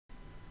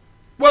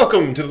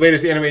Welcome to the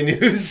latest anime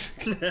news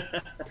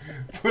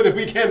for the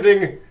week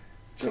ending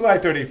July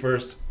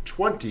 31st,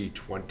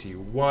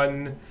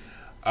 2021.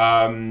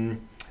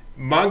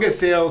 Manga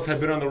sales have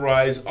been on the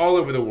rise all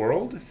over the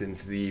world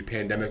since the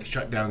pandemic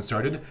shutdown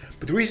started,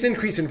 but the recent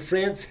increase in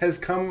France has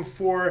come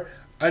for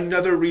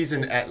another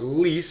reason at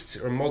least,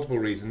 or multiple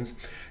reasons.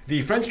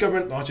 The French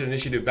government launched an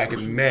initiative back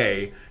in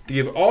May to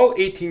give all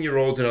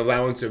 18-year-olds an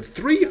allowance of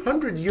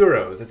 300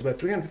 euros, that's about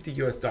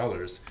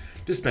 $350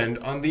 to spend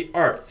on the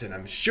arts. And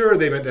I'm sure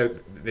they meant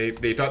that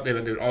they thought they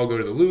would all go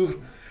to the Louvre.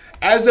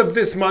 As of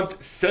this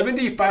month,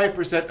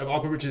 75% of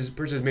all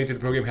purchases made through the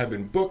program have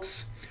been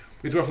books,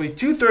 with roughly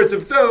 2/3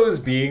 of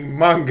those being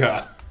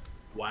manga.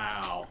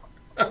 Wow.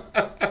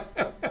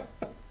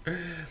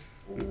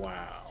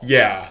 Wow.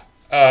 Yeah.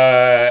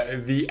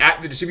 The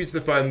app that distributes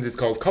the funds is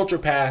called Culture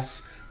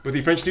Pass, but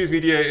the French news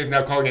media is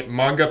now calling it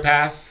Manga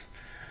Pass.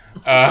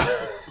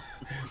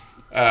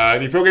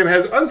 The program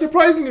has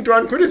unsurprisingly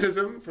drawn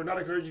criticism for not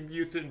encouraging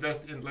youth to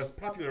invest in less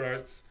popular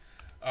arts.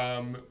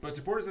 But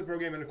supporters of the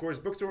program and, of course,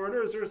 bookstore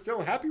owners are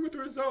still happy with the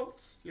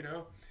results, you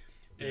know.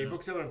 A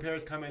bookseller in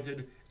Paris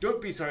commented,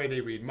 "Don't be sorry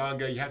they read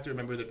manga. You have to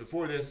remember that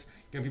before this,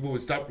 young people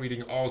would stop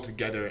reading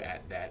altogether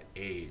at that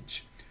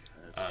age."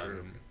 That's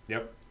true.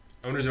 Yep.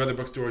 Owners of other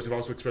bookstores have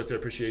also expressed their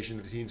appreciation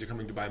that the teens are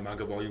coming to buy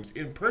manga volumes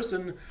in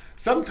person,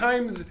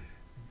 sometimes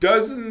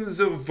dozens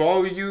of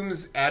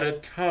volumes at a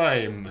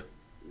time.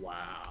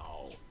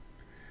 Wow.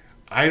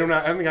 I don't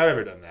think I've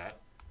ever done that.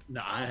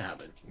 No, I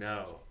haven't.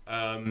 No.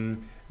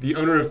 The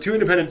owner of 2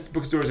 independent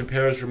bookstores in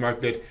Paris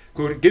remarked that,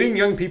 quote, "Getting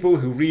young people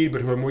who read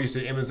but who are more used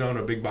to Amazon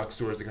or big box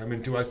stores to come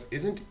into us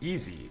isn't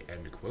easy,"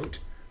 end quote.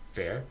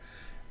 Fair.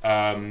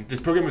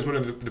 This program was one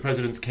of the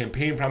president's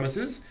campaign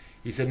promises.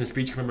 He said in a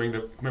speech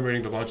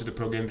commemorating the launch of the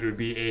program that it would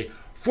be a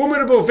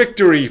formidable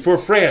victory for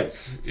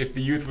France if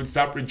the youth would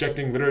stop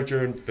rejecting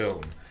literature and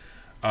film.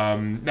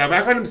 Now,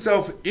 Macron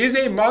himself is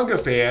a manga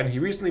fan. He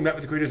recently met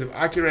with the creators of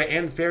Akira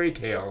and Fairy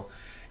Tail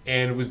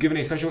and was given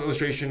a special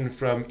illustration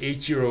from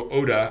Eiichiro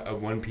Oda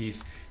of One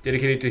Piece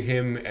dedicated to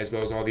him as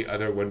well as all the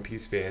other One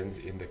Piece fans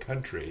in the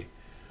country.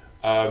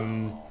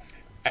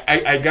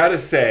 I gotta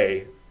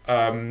say,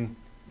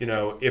 you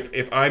know,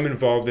 if I'm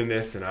involved in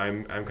this and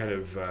I'm kind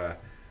of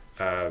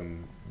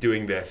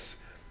doing this,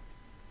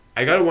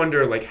 I gotta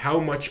wonder, like, how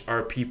much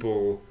are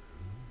people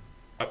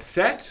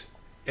upset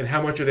and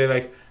how much are they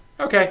like,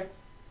 okay,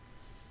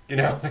 you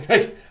know,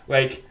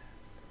 like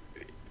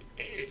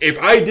if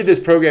I did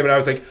this program and I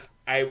was like,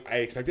 I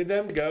expected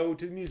them to go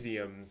to the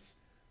museums,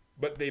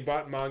 but they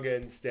bought manga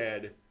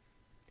instead.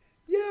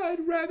 Yeah,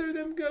 I'd rather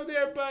them go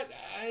there, but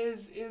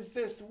is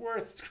this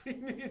worth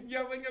screaming and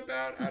yelling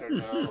about? I don't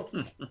know.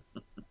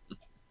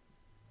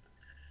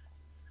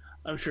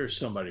 I'm sure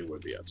somebody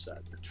would be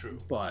upset. True.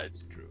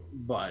 But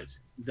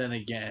then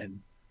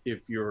again,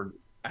 if you're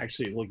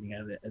actually looking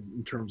at it as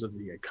in terms of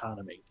the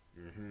economy,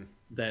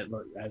 that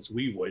as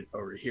we would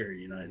over here in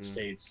the United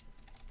States,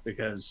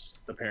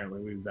 because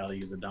apparently we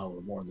value the dollar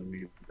more than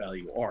we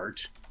value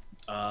art.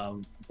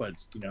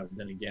 But you know,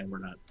 then again, we're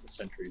not a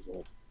centuries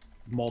old,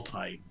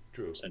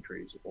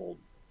 centuries old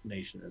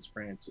nation as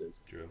France is,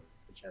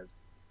 which has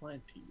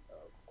plenty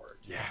of art.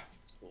 Yeah.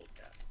 To look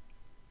at.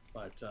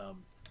 But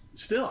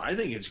still, I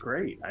think it's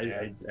great.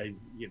 I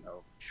you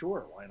know,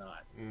 sure, why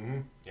not?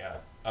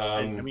 Yeah.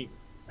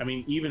 I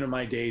mean, even in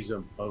my days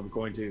of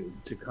going to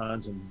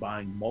cons and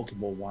buying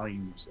multiple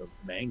volumes of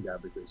manga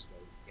because it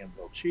became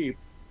real cheap,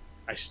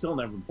 I still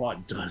never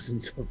bought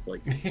dozens of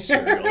like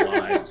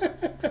serialized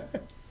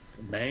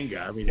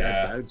manga. I mean,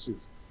 that was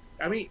just.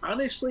 I mean,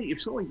 honestly,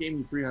 if someone gave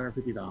me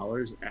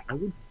 $350, I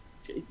would.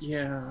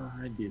 Yeah,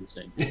 I'd do the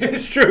same thing.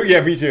 It's true. Yeah,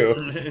 me too.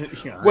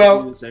 Well,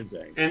 I'd do the same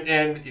thing.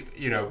 And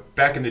you know,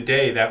 back in the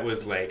day, that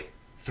was like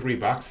 3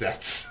 box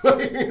sets.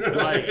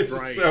 Right.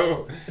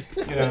 So,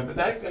 you know,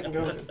 that can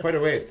go quite a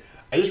ways.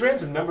 I just ran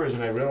some numbers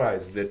and I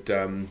realized that.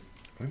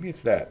 Maybe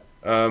it's that.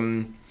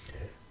 So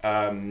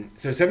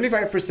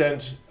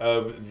 75%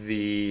 of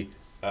the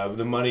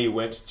money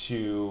went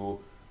to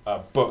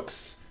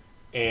books,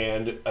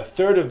 and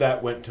 1/3 of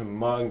that went to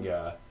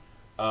manga.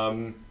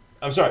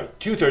 I'm sorry,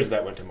 2/3 of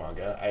that went to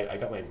manga. I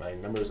got my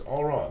numbers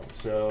all wrong.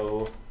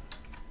 So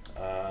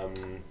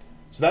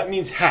that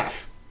means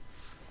half.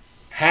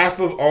 Half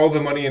of all the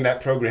money in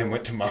that program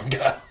went to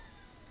manga.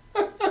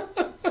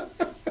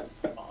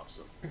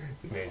 Awesome.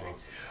 Amazing.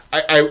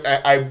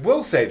 I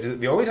will say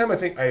the only time I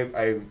think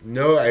I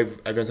know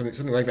I've done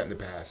something like that in the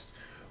past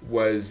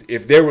was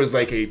if there was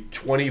like a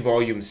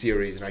 20-volume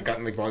series and I got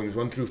in like volumes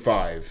 1 through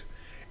 5,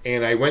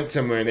 and I went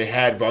somewhere and they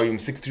had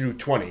volumes 6 through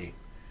 20.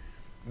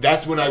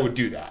 That's when I would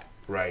do that,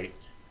 right?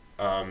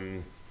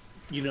 You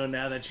know,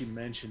 now that you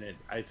mention it,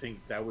 I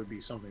think that would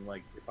be something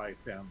like if I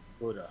found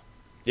Buddha.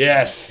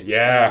 Yes,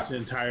 yeah. In its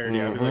entirety,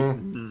 I'd be like,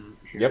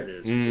 here it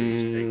is.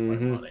 Please take my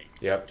money.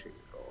 Yep. Take it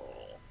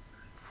all.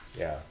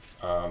 Yeah.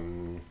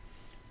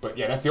 But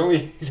yeah, that's the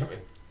only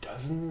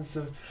dozens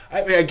of.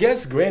 I mean, I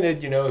guess,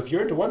 granted, you know, if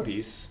you're into One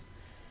Piece,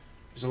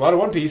 there's a lot of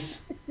One Piece.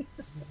 You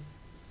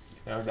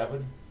know, that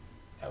would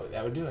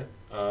do it.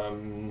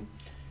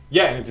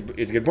 Yeah, and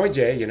it's a good point,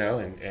 Jay.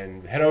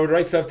 And head over to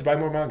Right Stuff to buy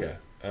more manga.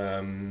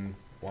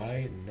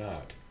 Why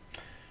not?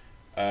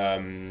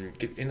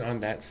 Get in on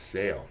that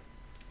sale.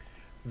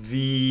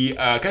 The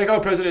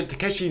Kadokawa president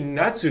Takeshi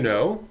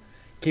Natsuno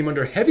came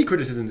under heavy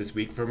criticism this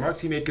week for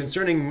remarks he made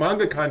concerning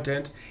manga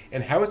content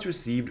and how it's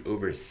received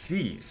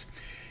overseas.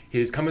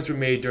 His comments were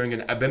made during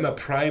an Abema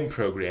Prime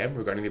program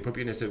regarding the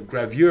appropriateness of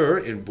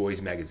gravure in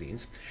boys'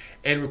 magazines,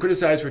 and were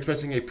criticized for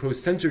expressing a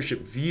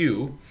pro-censorship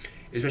view,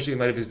 especially in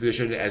light of his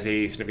position as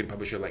a significant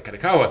publisher like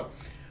Kadokawa.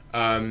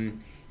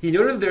 He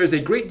noted that there is a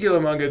great deal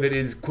of manga that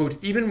is, quote,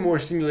 even more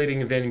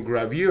stimulating than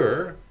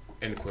gravure,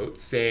 end quote,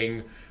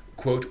 saying,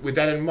 quote, with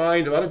that in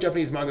mind, a lot of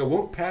Japanese manga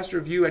won't pass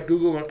review at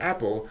Google or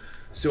Apple,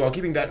 so while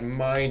keeping that in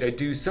mind, I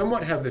do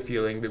somewhat have the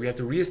feeling that we have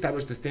to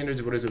reestablish the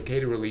standards of what is okay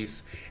to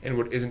release and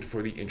what isn't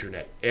for the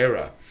internet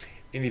era.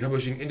 In the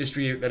publishing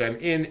industry that I'm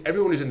in,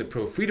 everyone is in the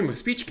pro-freedom of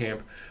speech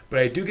camp, but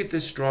I do get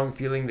this strong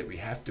feeling that we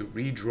have to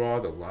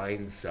redraw the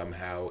lines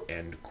somehow,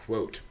 end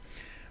quote.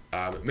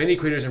 Many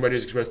creators and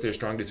writers expressed their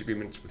strong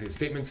disagreements with his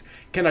statements.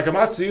 Ken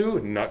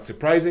Nakamatsu, not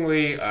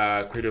surprisingly,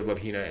 creator of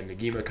Love Hina and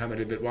Negima,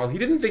 commented that while he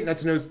didn't think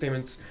Natsuno's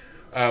statements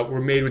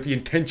were made with the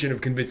intention of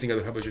convincing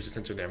other publishers to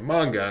censor their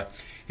manga,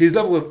 his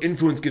level of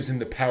influence gives him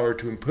the power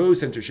to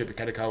impose censorship at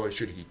Kadokawa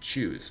should he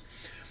choose.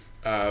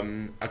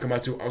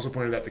 Akamatsu also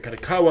pointed out that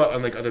Kadokawa,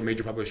 unlike other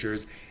major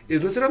publishers,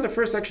 is listed on the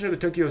first section of the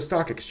Tokyo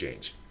Stock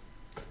Exchange.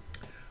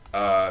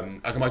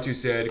 Akamatsu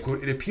said,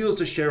 quote, it appeals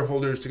to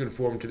shareholders to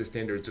conform to the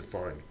standards of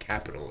foreign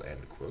capital,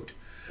 end quote.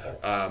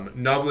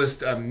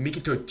 Novelist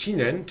Mikito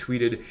Chinen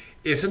tweeted,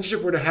 if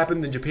censorship were to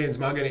happen, then Japan's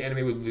manga and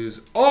anime would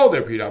lose all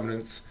their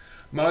predominance.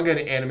 Manga and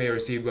anime are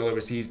received well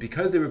overseas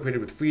because they were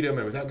created with freedom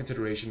and without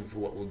consideration for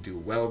what will do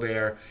well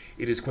there.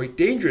 It is quite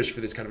dangerous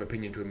for this kind of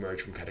opinion to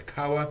emerge from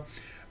Kadokawa.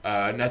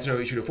 Natsuno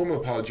issued a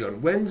formal apology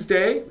on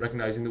Wednesday,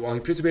 recognizing that while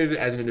he participated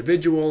as an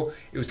individual,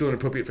 it was still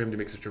inappropriate for him to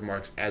make such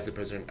remarks as the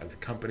president of the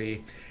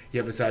company. He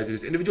emphasized that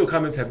his individual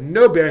comments have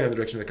no bearing on the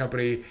direction of the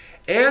company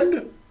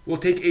and will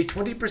take a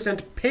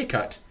 20% pay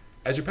cut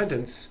as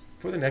repentance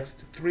for the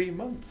next 3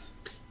 months.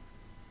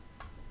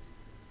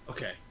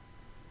 Okay.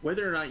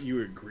 Whether or not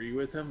you agree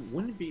with him,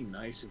 wouldn't it be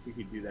nice if we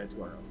could do that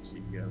to our own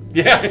CEO?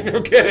 Yeah,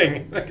 no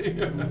kidding.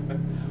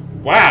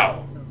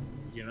 Wow.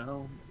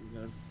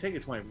 Take a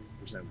 20%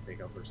 pay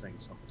cut for saying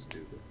something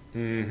stupid.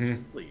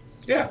 Mm-hmm. Please.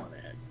 Yeah. Go on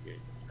ahead,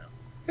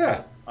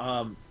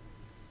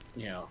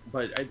 Yeah.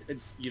 But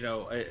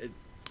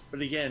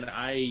again,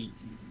 I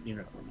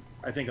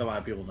think a lot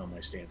of people know my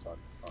stance on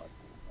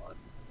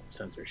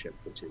censorship,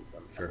 which is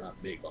I'm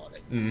not big on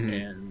it. Mm-hmm.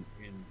 And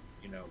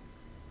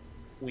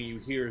when you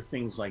hear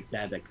things like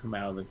that come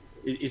out of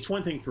it's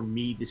one thing for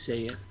me to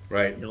say it,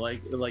 right?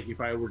 Like if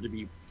I were to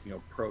be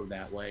pro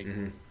that way,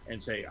 mm-hmm. and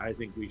say I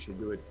think we should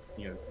do it,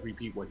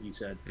 repeat what he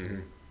said,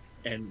 mm-hmm.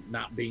 and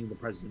not being the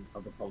president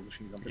of the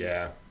publishing company,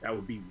 that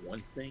would be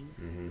one thing,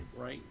 mm-hmm.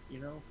 right?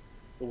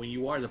 But when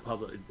you are the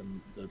president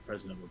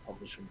of a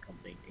publishing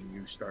company and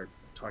you start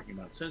talking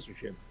about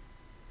censorship,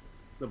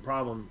 the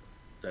problem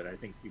that I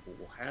think people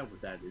will have with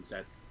that is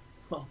that,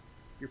 well,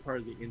 you're part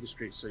of the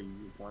industry, so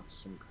you want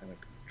some kind of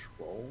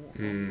control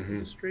mm-hmm. on the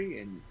industry,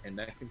 and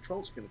that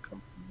control is going to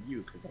come from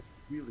you because that's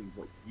really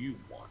what you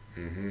want,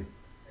 mm-hmm.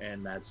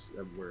 and that's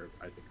where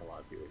I think a lot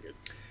of people get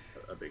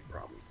a big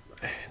problem.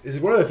 This is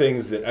one of the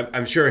things that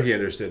I'm sure he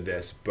understood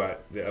this,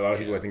 but a lot of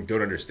people I think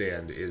don't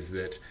understand is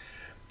that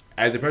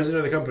as the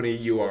president of the company,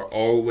 you are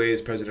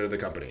always president of the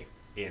company.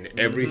 In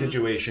every mm-hmm.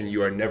 situation,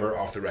 you are never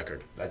off the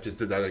record. That just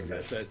does not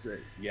exist. That's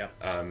it. Yeah.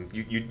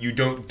 You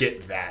don't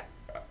get that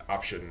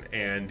option,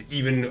 and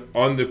even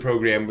on the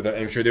program,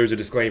 I'm sure there's a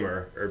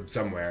disclaimer or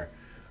somewhere.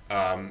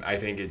 I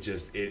think it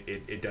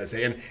does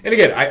say, and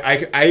again,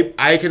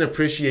 I can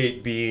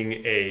appreciate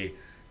being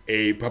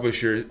a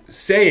publisher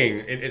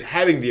saying and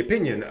having the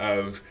opinion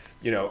of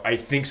I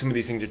think some of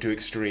these things are too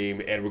extreme,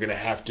 and we're going to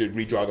have to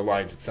redraw the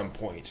lines at some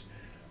point.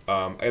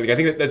 I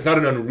think that's not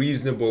an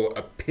unreasonable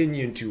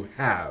opinion to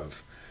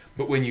have,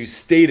 but when you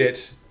state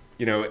it,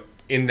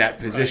 in that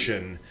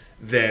position,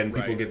 then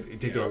people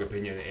take the wrong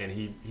opinion, and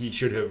he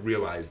should have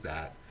realized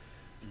that.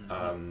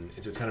 Mm-hmm.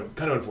 So it's kind of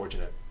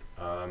unfortunate.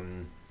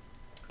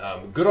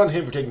 Good on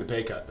him for taking the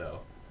pay cut,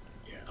 though.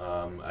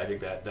 Yeah. I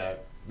think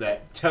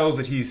that tells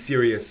that he's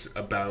serious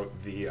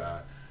about the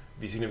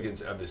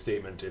significance of the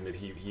statement, and that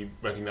he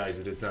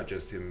recognized that it's not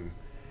just him.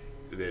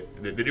 That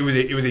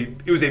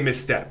it was a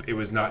misstep. It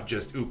was not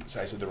just oops,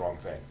 I said the wrong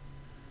thing.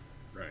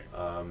 Right.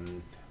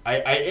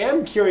 I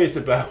am curious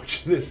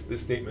about this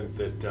statement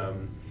that.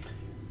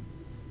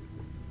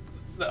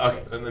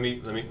 Okay, let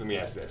me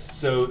ask this.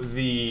 So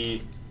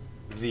the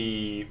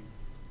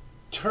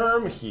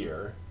term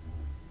here,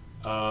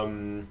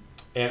 and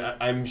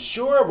I'm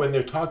sure when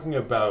they're talking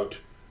about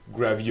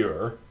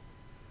gravure,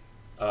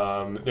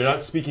 they're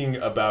not speaking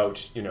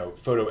about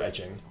photo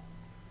etching.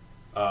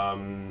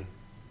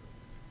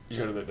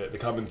 The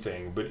common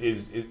thing, but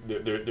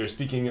they're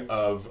speaking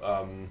of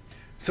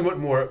somewhat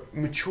more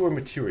mature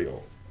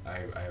material.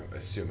 I'm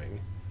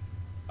assuming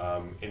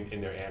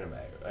in their anime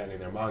and in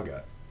their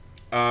manga.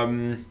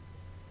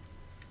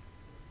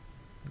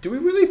 Do we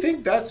really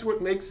think that's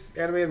what makes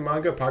anime and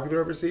manga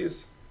popular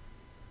overseas?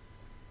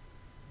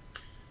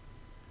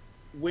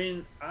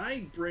 When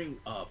I bring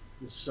up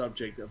the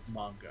subject of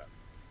manga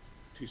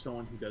to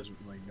someone who doesn't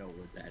really know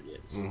what that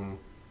is,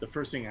 the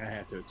first thing I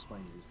have to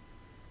explain is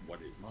what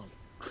is manga.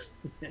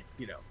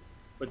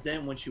 But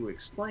then once you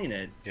explain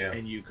it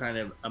and you kind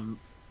of,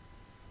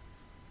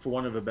 for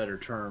want of a better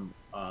term,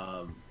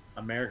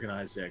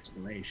 Americanize the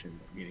explanation,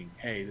 meaning,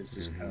 hey, this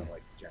is kind of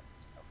like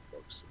Japanese comic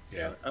books. It's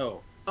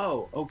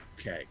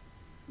okay.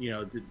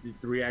 The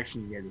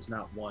reaction you get is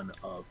not one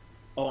of,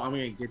 oh, I'm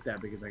going to get that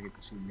because I get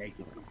to see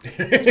naked people.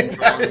 It's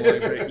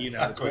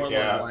more along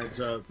the lines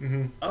of,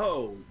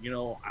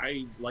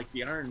 I like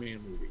the Iron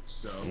Man movies,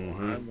 so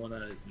I want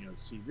to,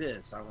 see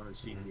this. I want to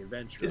see the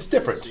adventure. It's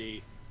different.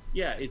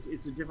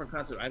 It's a different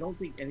concept. I don't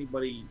think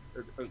anybody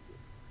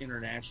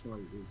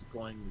internationally is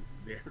going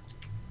there.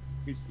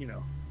 If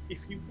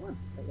you want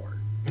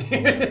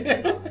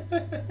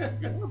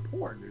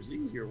porn, there's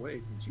easier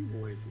ways and cheaper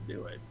ways to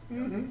do it.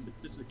 It's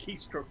just a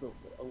keystroke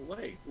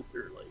away,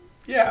 literally.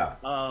 Yeah.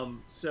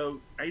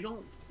 So I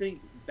don't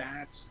think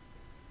that's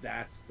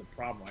the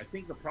problem. I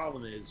think the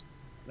problem is,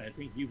 and I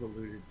think you've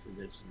alluded to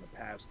this in the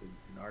past in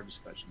our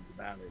discussions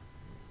about it,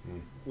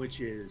 which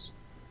is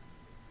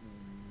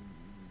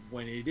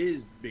when it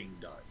is being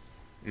done,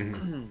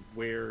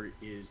 where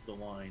is the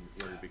line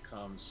where it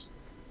becomes...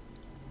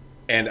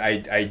 And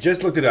I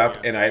just looked it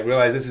up, and I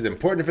realized this is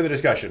important for the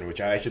discussion, which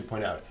I should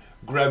point out.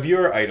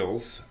 Gravure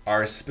idols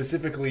are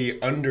specifically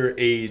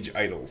underage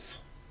idols.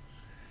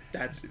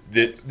 That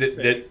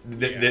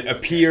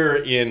appear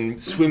in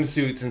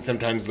swimsuits and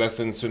sometimes less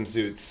than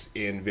swimsuits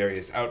in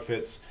various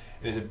outfits.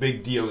 It is a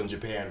big deal in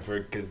Japan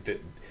because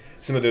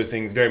some of those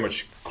things very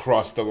much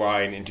cross the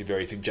line into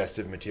very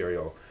suggestive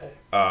material.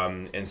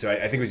 And so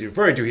I think what you're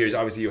referring to here is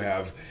obviously you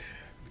have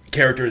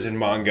characters in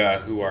manga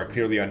who are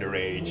clearly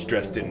underage,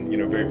 dressed in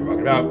very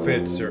provocative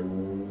outfits, or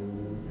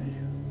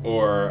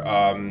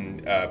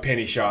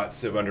panty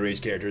shots of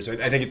underage characters. So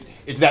I think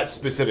it's that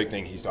specific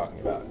thing he's talking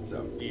about.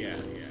 So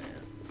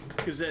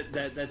because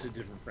that's a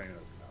different frame of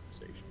the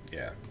conversation.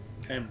 Yeah.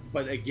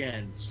 But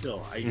again, still,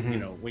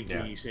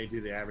 when you say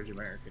to the average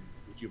American,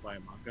 would you buy a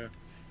manga?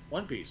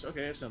 One Piece.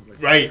 Okay, that sounds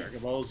like right. Dragon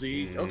Ball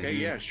Z. Okay,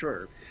 yeah,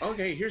 sure.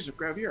 Okay, here's a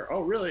Gravure.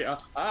 Oh, really? And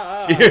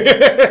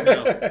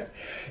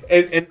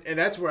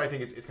that's where I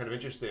think it's kind of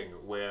interesting.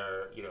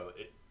 Where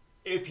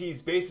if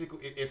he's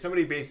basically if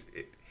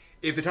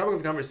the topic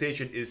of the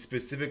conversation is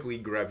specifically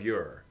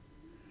Gravure,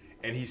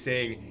 and he's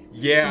saying,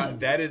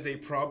 that is a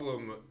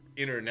problem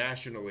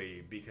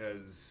internationally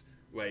because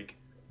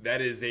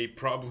that is a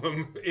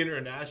problem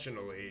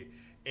internationally,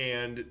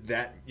 and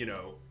that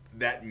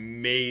that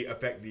may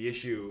affect the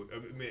issue,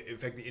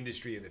 affect the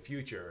industry in the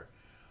future.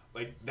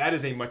 That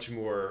is a much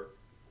more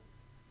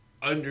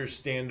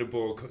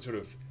understandable sort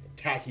of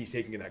tack he's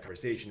taking in that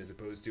conversation, as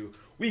opposed to,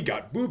 we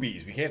got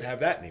boobies, we can't have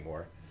that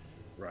anymore.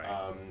 Right.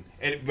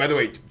 And by the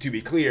way, to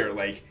be clear,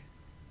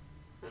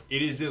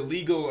 it is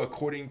illegal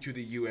according to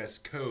the U.S.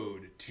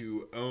 code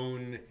to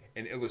own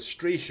an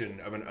illustration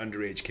of an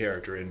underage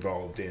character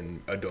involved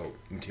in adult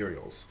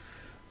materials.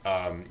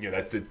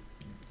 That's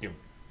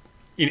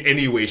in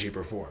any way, shape,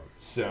 or form.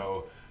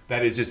 So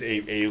that is just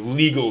a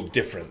legal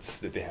difference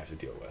that they have to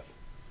deal with.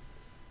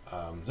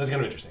 So that's kind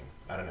of interesting.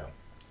 I don't know.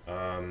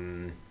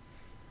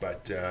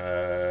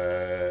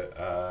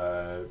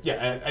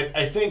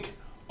 I think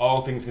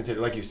all things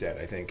considered, like you said,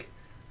 I think,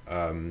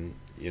 at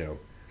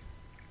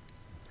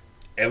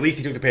least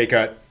he took the pay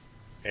cut.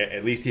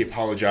 At least he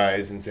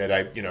apologized and said,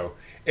 and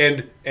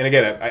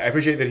again, I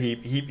appreciate that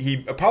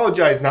he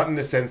apologized, not in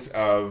the sense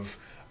of,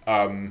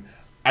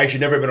 I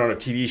should never have been on a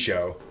TV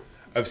show,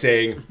 of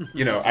saying,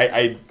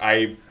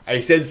 I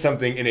said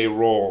something in a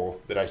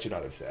role that I should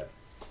not have said.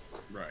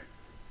 Right.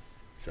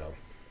 So,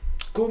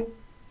 cool.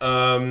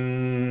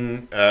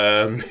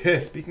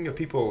 Speaking of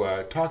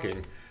people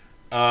talking,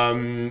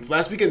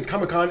 last weekend's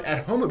Comic-Con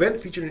at Home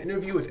event featured an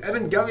interview with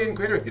Evangelion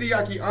creator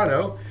Hideaki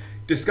Anno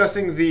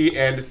discussing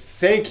and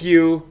thank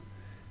you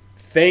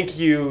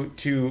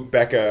to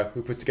Becca,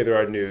 who puts together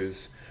our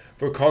news,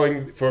 for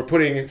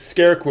putting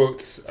scare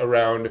quotes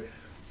around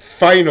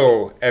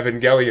final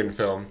Evangelion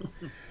film.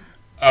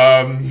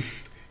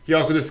 He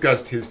also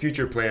discussed his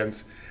future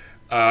plans.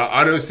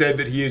 Anno said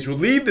that he is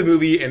relieved the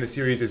movie and the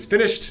series is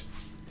finished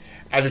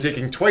after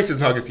taking twice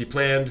as long as he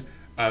planned.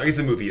 I guess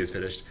the movie is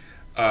finished,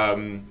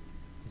 barring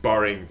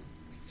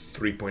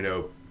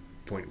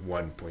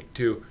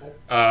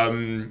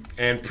 3.0.1.2,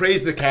 and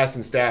praised the cast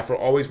and staff for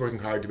always working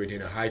hard to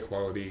maintain a high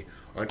quality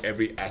on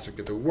every aspect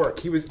of the work.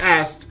 He was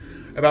asked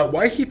about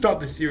why he thought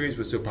the series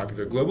was so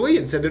popular globally,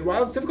 and said that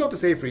while it's difficult to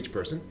say for each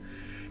person,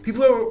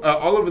 people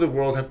all over the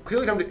world have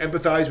clearly come to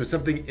empathize with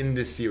something in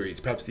this series,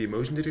 perhaps the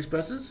emotions it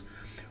expresses,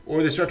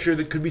 or the structure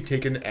that could be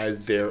taken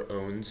as their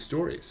own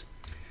stories.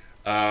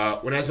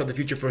 When asked about the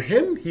future for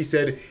him, he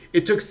said,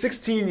 "It took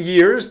 16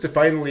 years to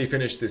finally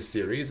finish this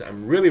series.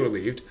 I'm really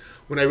relieved.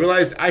 When I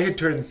realized I had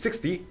turned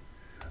 60,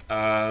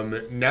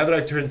 now that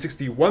I've turned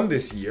 61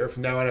 this year,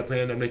 from now on I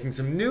plan on making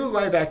some new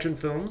live-action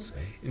films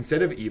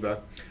instead of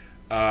Eva.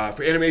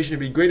 For animation, it'd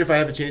be great if I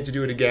have a chance to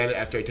do it again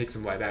after I take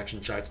some live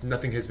action shots.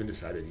 Nothing has been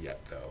decided yet,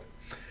 though.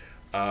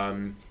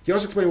 He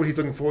also explained what he's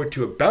looking forward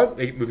to about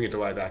moving into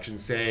live action,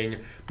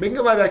 saying, making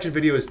a live action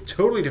video is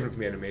totally different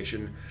from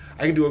animation.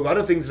 I can do a lot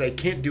of things that I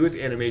can't do with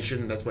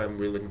animation. That's why I'm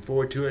really looking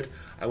forward to it.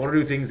 I want to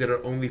do things that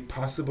are only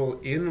possible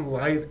in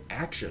live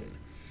action.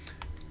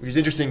 Which is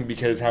interesting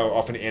because how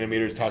often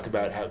animators talk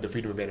about how the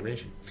freedom of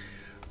animation.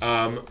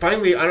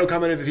 Finally, Anno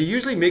commented that he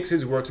usually makes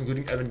his works,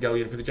 including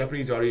Evangelion, for the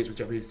Japanese audience with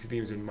Japanese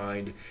themes in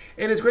mind,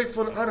 and is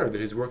grateful and honored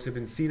that his works have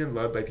been seen and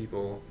loved by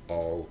people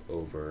all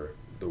over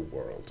the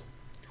world.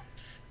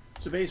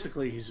 So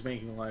basically, he's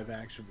making live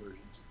action versions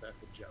of that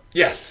with Joe.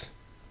 Yes,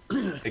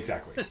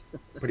 exactly,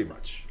 pretty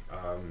much.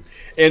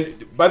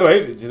 And by the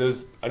way, to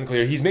those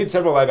unclear, he's made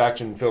several live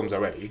action films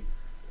already.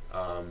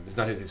 It's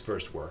not his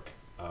first work,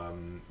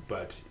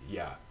 but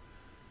yeah.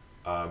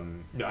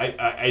 No,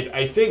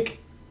 I think.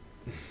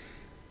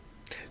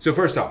 So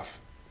first off,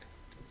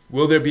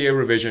 will there be a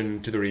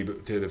revision to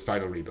the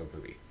final Rebuild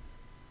movie?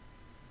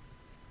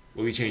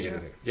 Will he change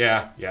anything?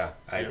 Yeah,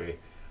 I agree.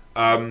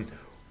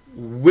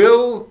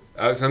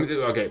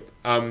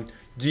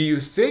 Do you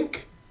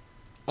think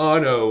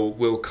Anno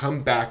will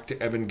come back to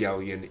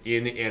Evangelion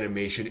in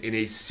animation in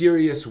a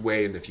serious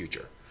way in the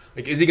future?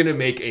 Like, is he going to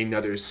make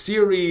another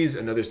series,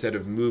 another set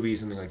of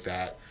movies, something like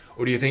that?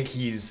 Or do you think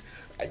he's,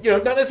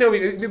 not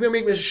necessarily, maybe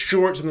make this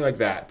short, something like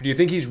that, but do you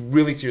think he's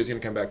really seriously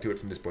going to come back to it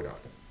from this point on?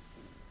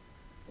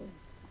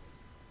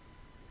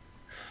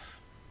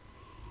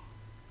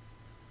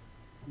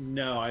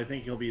 No, I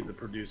think he'll be the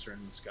producer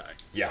in the sky.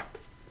 Yeah,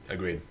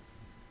 agreed.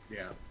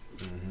 Yeah.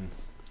 Mm-hmm.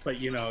 But,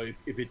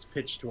 if it's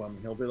pitched to him,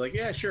 he'll be like,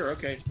 yeah, sure,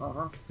 okay,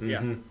 Mm-hmm.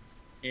 yeah,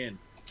 in.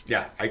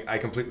 Yeah, I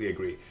completely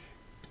agree.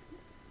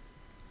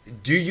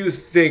 Do you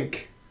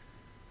think,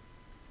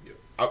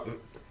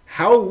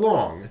 how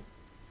long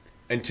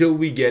until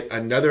we get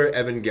another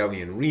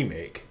Evangelion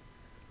remake,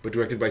 but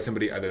directed by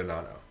somebody other than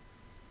Anno?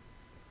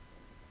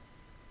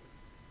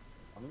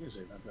 I'm going to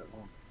say not that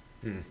long.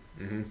 Mm-hmm.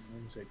 I'm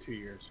going to say 2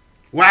 years.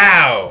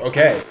 Wow,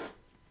 okay.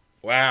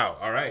 Wow,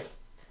 all right.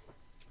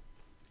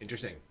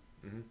 Interesting.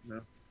 Mm-hmm.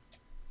 No.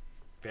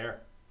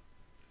 Fair.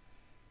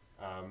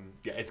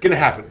 Yeah, it's gonna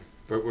happen.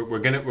 We're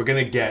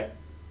gonna get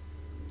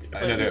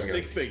another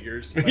stick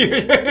figures.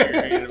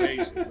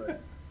 Animation,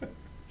 but.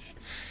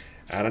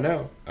 I don't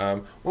know.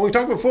 Well, we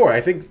talked before. I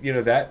think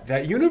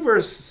that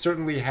universe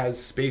certainly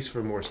has space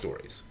for more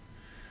stories.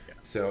 Yeah.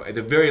 So at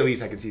the very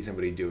least, I could see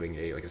somebody doing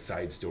a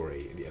side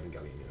story in the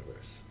Evangelion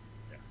universe.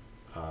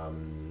 Yeah.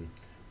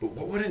 But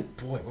what would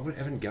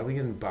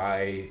Evangelion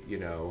by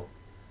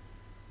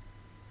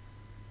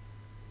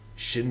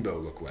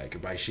Shinbo look like, or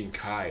by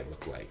Shinkai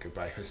look like, or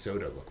by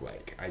Hosoda look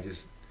like?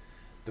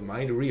 The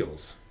mind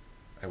reels.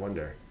 I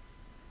wonder.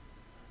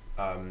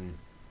 And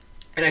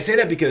I say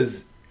that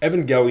because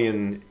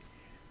Evangelion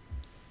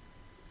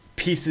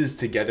pieces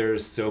together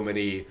so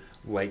many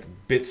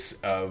bits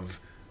of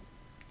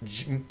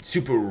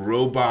super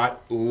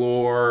robot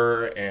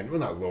lore and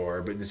not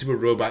lore, but the super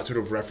robot sort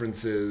of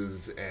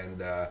references,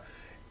 and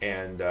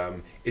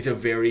it's a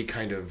very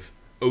kind of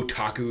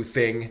otaku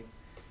thing.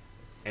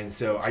 And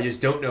so I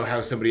just don't know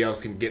how somebody else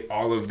can get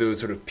all of those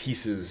sort of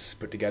pieces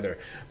put together.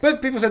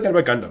 But people said that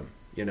about Gundam,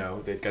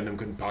 that Gundam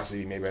couldn't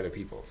possibly be made by other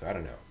people. So I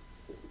don't know.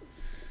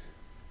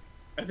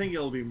 I think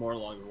it'll be more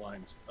along the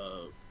lines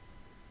of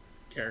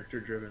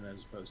character-driven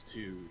as opposed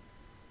to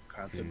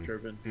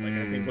concept-driven.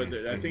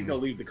 I think they'll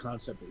leave the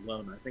concept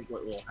alone. I think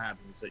what will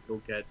happen is that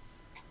you'll get,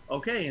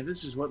 okay, and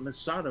this is what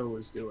Masato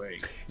is doing.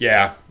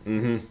 Yeah.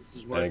 This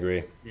is what, I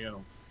agree.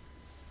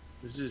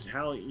 This is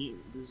how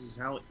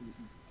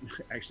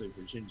actually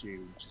for Shinji,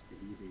 which is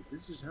easy.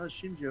 This is how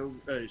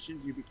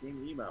Shinji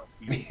became emo.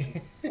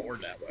 He was born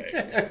that way.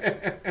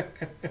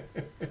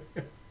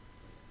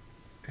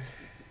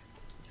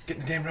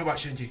 Get the damn robot,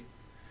 Shinji.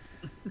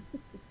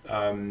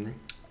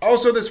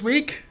 Also this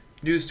week,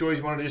 news stories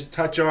we want to just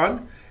touch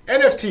on.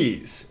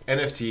 NFTs.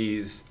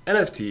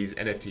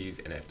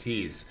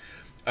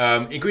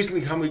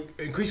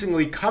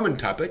 Increasingly common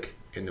topic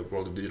in the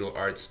world of digital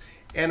arts.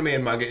 Anime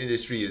and manga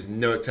industry is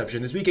no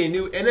exception. This week, a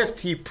new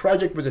NFT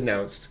project was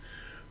announced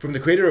from the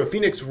creator of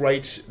Phoenix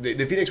Wright, the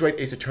Phoenix Wright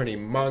Ace Attorney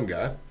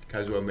manga,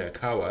 Kazuo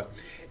Miyakawa,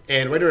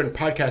 and writer and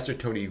podcaster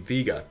Tony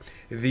Vega.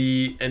 And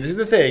this is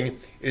the thing,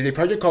 it is a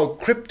project called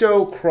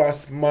Crypto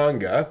Cross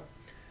Manga.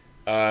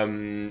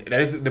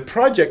 That is the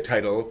project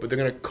title, but they're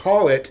going to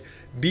call it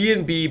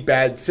B&B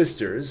Bad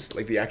Sisters,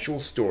 like the actual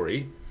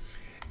story.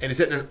 And it's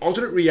set in an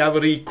alternate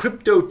reality,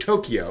 Crypto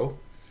Tokyo,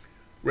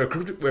 where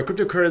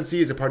cryptocurrency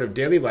is a part of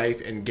daily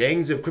life and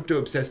gangs of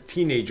crypto-obsessed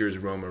teenagers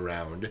roam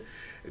around.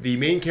 The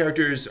main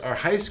characters are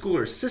high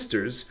schooler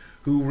sisters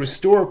who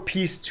restore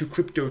peace to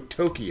Crypto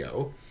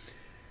Tokyo.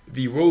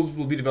 The world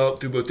will be developed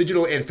through both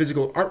digital and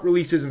physical art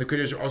releases, and the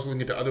creators are also looking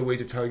into other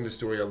ways of telling the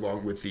story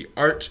along with the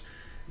art.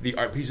 The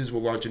art pieces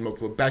will launch in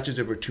multiple batches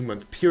over a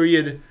 2-month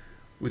period,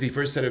 with the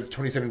first set of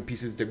 27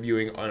 pieces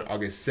debuting on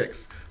August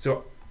 6th.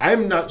 So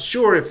I'm not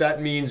sure if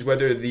that means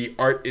whether the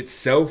art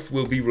itself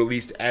will be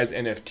released as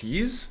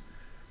NFTs,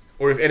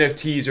 or if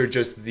NFTs are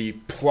just the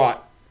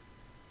plot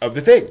of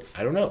the thing.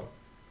 I don't know.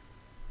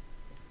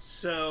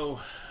 So,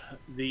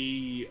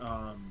 the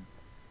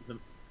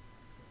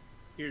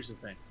here's the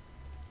thing.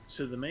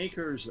 So the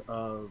makers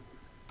of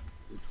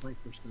the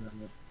 21st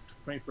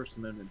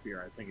Amendment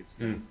beer, I think it's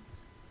them.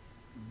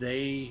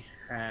 They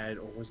had,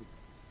 or was it?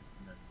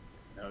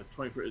 No, it's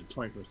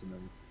 21st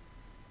Amendment.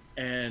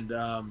 And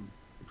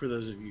for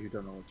those of you who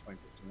don't know what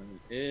 21st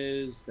Amendment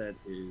is, that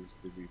is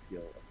the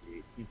repeal of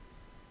the 18th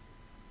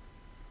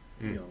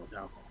Amendment with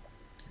alcohol.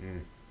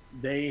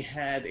 They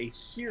had a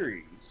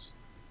series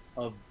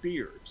of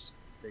beers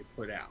they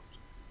put out,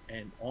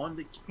 and on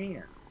the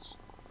cans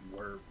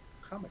were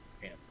comic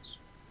panels.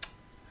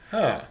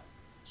 Huh.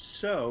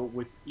 So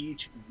with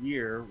each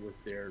year, with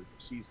their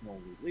seasonal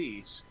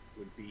release,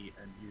 would be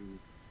a new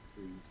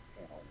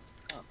 3-panel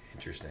comic.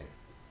 Interesting.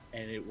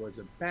 And it was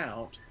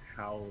about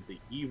how the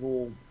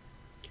evil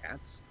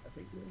cats, I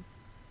think,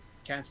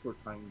 cats were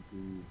trying to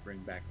bring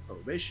back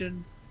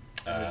prohibition,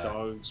 and the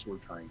dogs were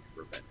trying to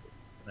prevent it.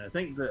 And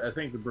I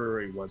think the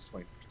brewery was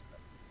 20%.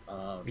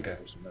 Okay.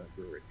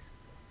 Brewery.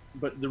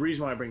 But the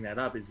reason why I bring that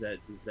up is that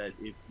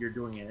if you're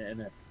doing an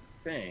NFT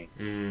thing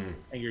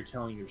and you're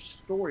telling your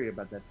story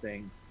about that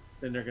thing,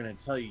 then they're going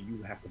to tell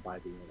you have to buy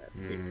the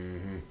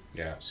NFT.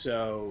 Yeah.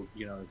 So,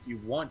 you know, if you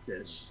want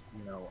this,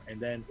 you know, and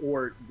then,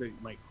 or they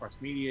might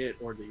cross-media it,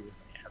 or they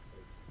have to,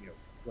 you know,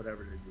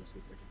 whatever it is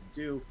that they're going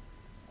to do.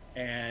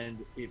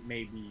 And it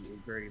may be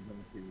a very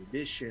limited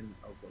edition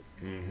of what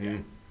you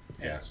get.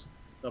 Yes.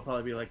 They'll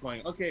probably be like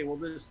going, okay, well,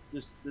 this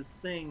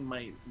thing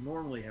might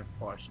normally have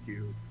cost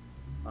you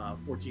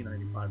 $14.95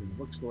 in the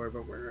bookstore,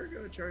 but we're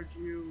going to charge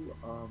you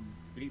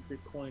 8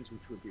 Bitcoins,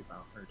 which would be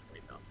about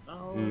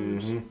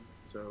 $120,000.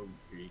 So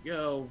here you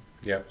go.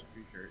 Yep.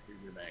 Here's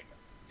your manga.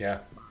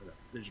 Yeah.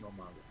 Digital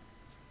manga.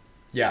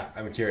 Yeah,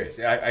 I'm curious.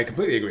 I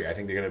completely agree. I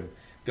think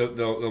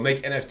they'll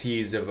make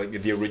NFTs of like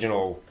the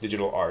original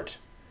digital art,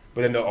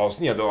 but then they'll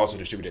also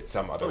distribute it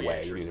some other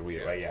way. Sure.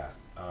 Right? Yeah.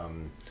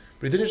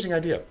 But it's an interesting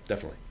idea,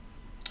 definitely.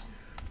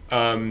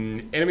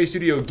 Anime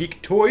studio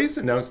Geek Toys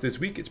announced this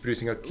week it's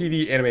producing a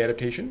TV anime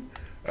adaptation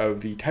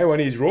of the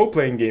Taiwanese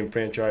role-playing game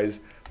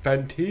franchise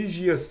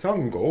Fantasia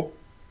Sango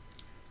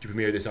to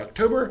premiere this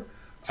October.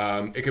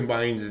 It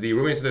combines the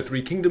Romance of the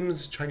Three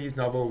Kingdoms Chinese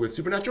novel with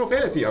supernatural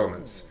fantasy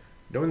elements.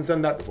 No one's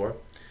done that before.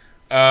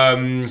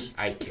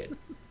 I kid.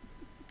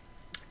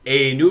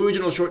 A new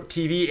original short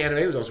TV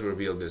anime was also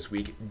revealed this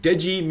week.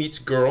 Deji Meets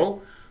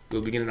Girl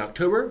will begin in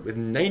October with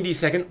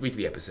 90-second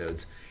weekly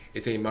episodes.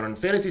 It's a modern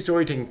fantasy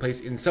story taking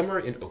place in summer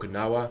in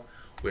Okinawa,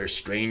 where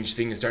strange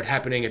things start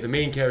happening at the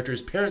main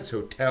character's parents'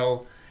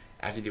 hotel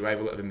after the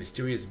arrival of a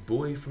mysterious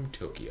boy from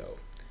Tokyo.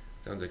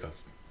 Sounds like a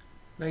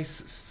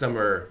nice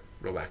summer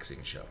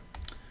relaxing show.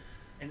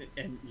 And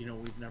you know,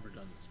 we've never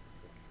done this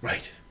before.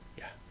 Right.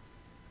 Yeah.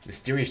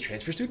 Mysterious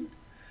transfer student?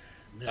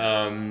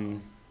 No.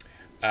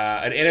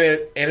 An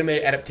anime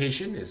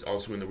adaptation is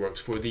also in the works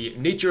for the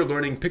nature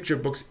learning picture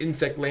books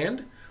Insect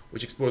Land,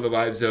 which explore the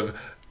lives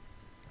of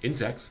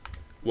insects,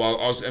 while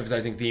also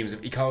emphasizing themes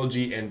of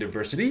ecology and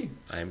diversity.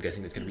 I'm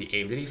guessing that's going to be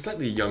aimed at a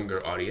slightly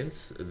younger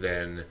audience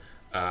than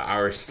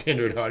our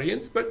standard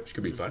audience, but it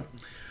could be fun.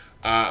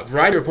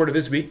 Variety reported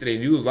this week that a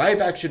new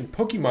live-action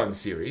Pokemon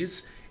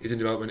series is in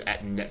development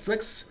at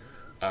Netflix.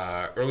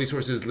 Early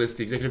sources list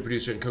the executive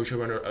producer and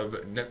co-showrunner of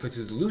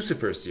Netflix's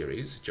Lucifer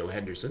series, Joe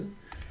Henderson,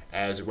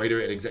 as writer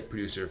and exec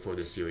producer for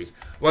this series.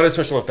 A lot of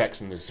special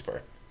effects in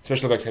Lucifer.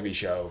 Special effects heavy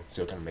show,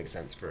 so it kind of makes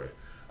sense for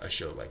a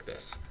show like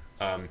this.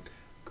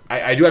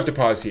 I do have to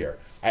pause here.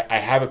 I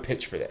have a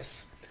pitch for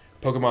this.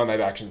 Pokemon live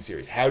action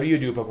series. How do you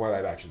do a Pokemon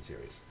live action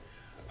series?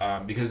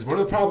 Because one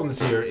of the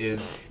problems here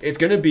is it's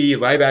going to be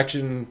live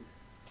action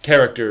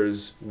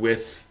characters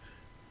with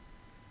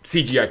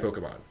CGI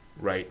Pokemon,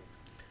 right?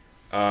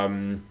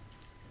 And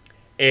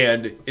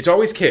it's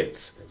always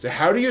kids. So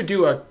how do you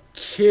do a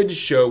kid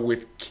show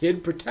with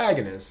kid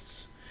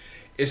protagonists,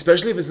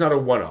 especially if it's not a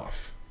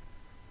one-off?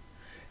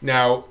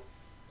 Now,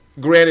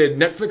 granted,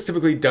 Netflix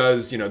typically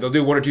does, they'll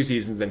do 1 or 2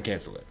 seasons then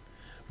cancel it.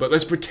 But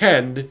let's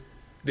pretend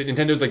that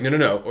Nintendo's like,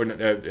 no, or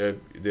the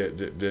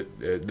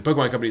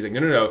Pokemon company's like,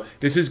 no,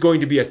 this is going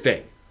to be a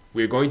thing.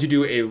 We're going to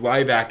do a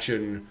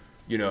live-action,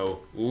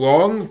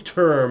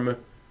 long-term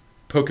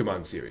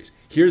Pokemon series.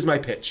 Here's my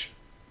pitch.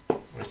 I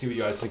want to see what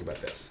you guys think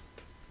about this.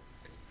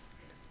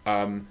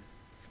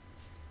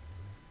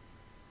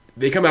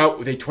 They come out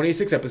with a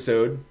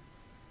 26-episode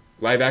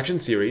live-action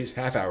series,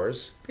 half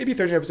hours, maybe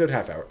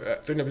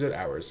 13-episode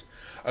hours,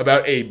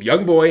 about a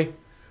young boy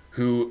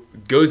who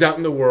goes out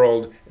in the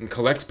world and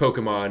collects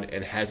Pokemon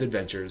and has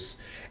adventures.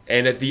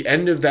 And at the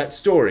end of that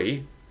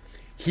story,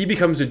 he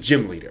becomes a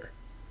gym leader,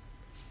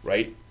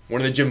 right?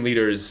 One of the gym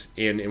leaders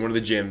in one of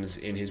the gyms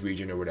in his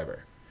region or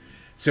whatever.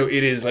 So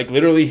it is like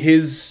literally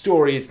his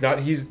story. It's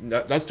not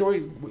not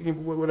story,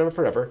 whatever,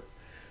 forever.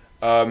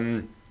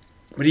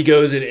 But he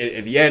goes, and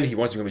at the end, he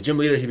wants to become a gym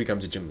leader. He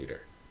becomes a gym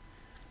leader.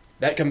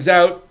 That comes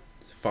out,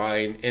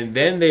 fine. And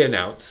then they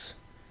announce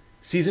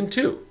season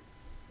 2.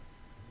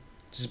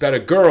 It's about a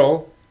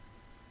girl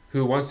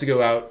who wants to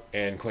go out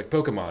and collect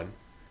Pokemon.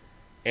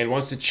 and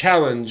wants to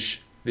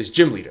challenge this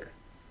gym leader.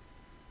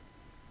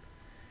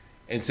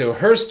 And so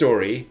her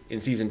story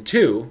in season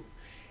 2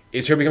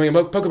 is her becoming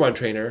a Pokemon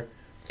trainer,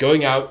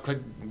 going out,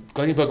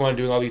 collecting Pokemon,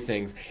 doing all these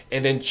things,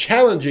 and then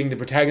challenging the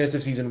protagonist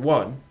of season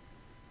 1,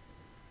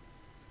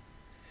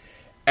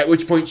 at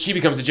which point she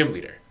becomes a gym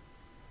leader.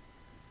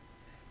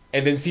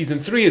 And then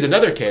season 3 is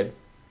another kid.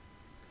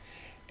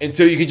 And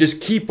so you can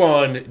just keep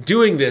on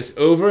doing this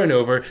over and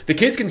over. The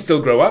kids can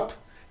still grow up.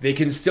 They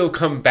can still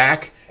come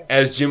back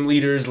as gym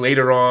leaders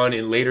later on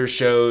in later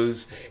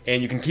shows.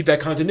 And you can keep that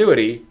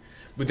continuity.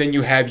 But then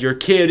you have your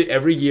kid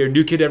every year,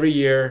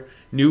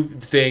 new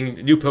thing,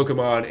 new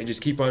Pokemon, and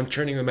just keep on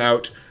churning them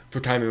out for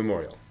time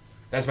immemorial.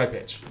 That's my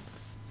pitch.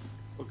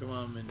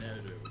 Pokemon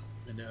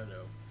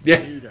Menudo.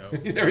 Yeah.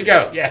 Menudo. There we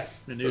go.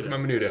 Yes. Menudo.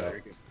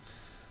 Pokemon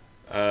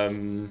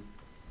Menudo.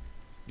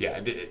 Yeah.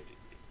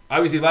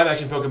 Obviously, live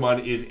action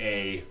Pokemon is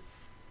a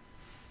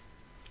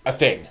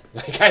thing.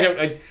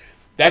 Like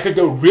that could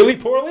go really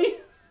poorly.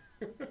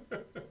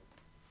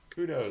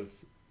 Who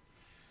knows?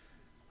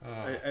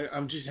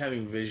 I'm just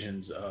having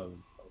visions of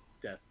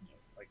Death Note.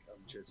 Like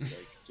I'm just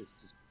like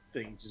just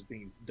things just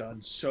being done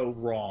so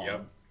wrong.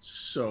 Yep.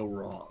 So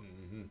wrong.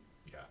 Mm-hmm.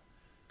 Yeah.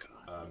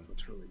 God,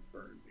 that's really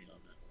burned me on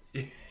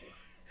that one.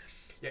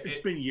 Yeah, it's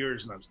been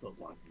years and I'm still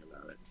talking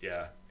about it.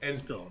 Yeah. I'm And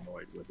still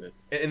annoyed with it.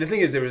 And the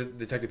thing is, there was the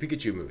Detective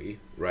Pikachu movie,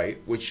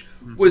 right, which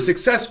was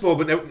successful,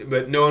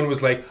 but no one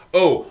was like,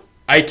 oh,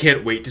 I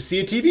can't wait to see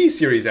a TV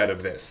series out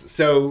of this.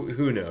 So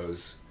who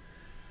knows?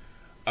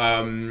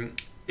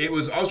 It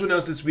was also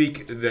announced this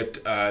week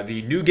that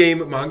the new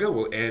game manga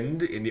will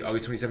end in the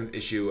August 27th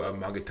issue of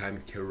Manga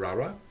Time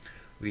Kirara,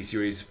 with the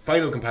series'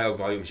 final compiled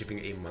volume shipping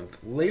a month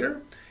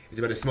later. It's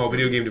about a small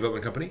video game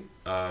development company,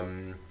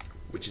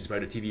 which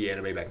inspired a TV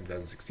anime back in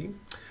 2016.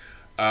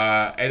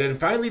 And then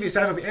finally, the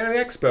staff of Anime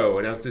Expo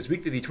announced this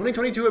week that the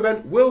 2022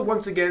 event will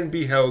once again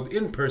be held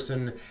in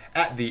person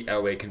at the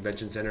LA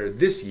Convention Center.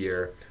 This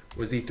year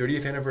was the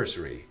 30th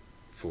anniversary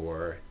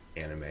for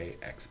Anime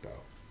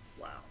Expo.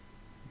 Wow.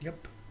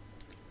 Yep.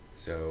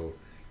 So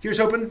here's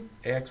hoping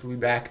AX will be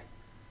back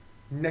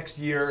next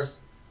year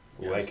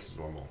like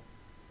normal.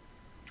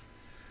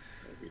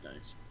 That'd be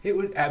nice. It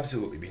would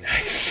absolutely be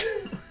nice.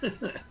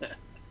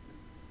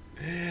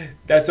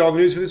 That's all the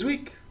news for this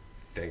week.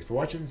 Thanks for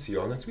watching. See you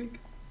all next week.